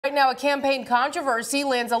right now, a campaign controversy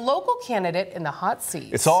lands a local candidate in the hot seat.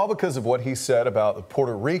 It's all because of what he said about the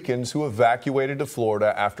Puerto Ricans who evacuated to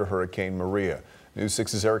Florida after Hurricane Maria. News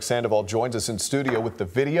 6's Eric Sandoval joins us in studio with the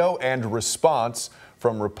video and response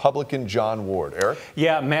from Republican John Ward. Eric?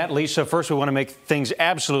 Yeah, Matt, Lisa, first we want to make things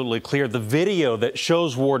absolutely clear. The video that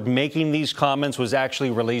shows Ward making these comments was actually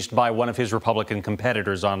released by one of his Republican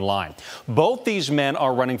competitors online. Both these men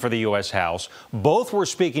are running for the U.S. House. Both were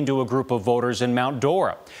speaking to a group of voters in Mount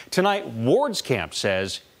Dora. Tonight, Ward's camp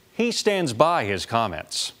says he stands by his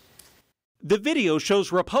comments. The video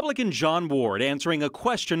shows Republican John Ward answering a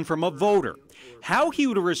question from a voter, how he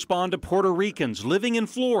would respond to Puerto Ricans living in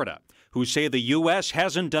Florida who say the U.S.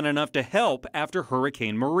 hasn't done enough to help after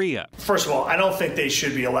Hurricane Maria. First of all, I don't think they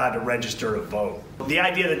should be allowed to register to vote. The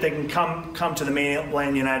idea that they can come to the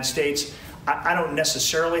mainland United States, I don't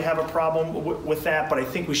necessarily have a problem with that, but I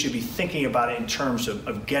think we should be thinking about it in terms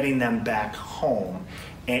of getting them back home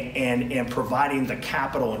and providing the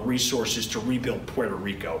capital and resources to rebuild Puerto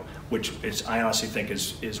Rico, which I honestly think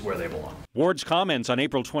is where they belong. Ward's comments on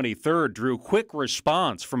April 23rd drew quick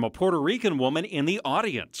response from a Puerto Rican woman in the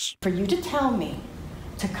audience. For you to tell me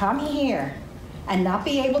to come here and not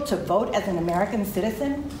be able to vote as an American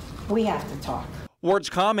citizen, we have to talk. Ward's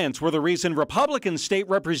comments were the reason Republican State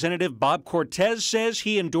Representative Bob Cortez says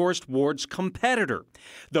he endorsed Ward's competitor.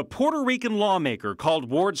 The Puerto Rican lawmaker called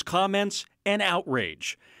Ward's comments an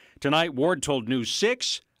outrage. Tonight, Ward told News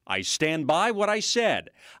 6, "I stand by what I said.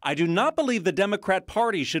 I do not believe the Democrat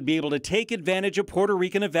Party should be able to take advantage of Puerto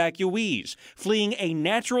Rican evacuees fleeing a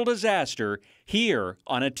natural disaster here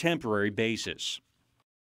on a temporary basis."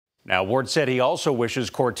 Now, Ward said he also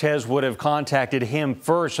wishes Cortez would have contacted him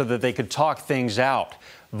first so that they could talk things out.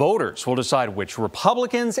 Voters will decide which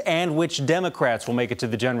Republicans and which Democrats will make it to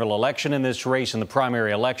the general election in this race in the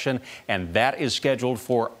primary election, and that is scheduled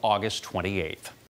for August 28th.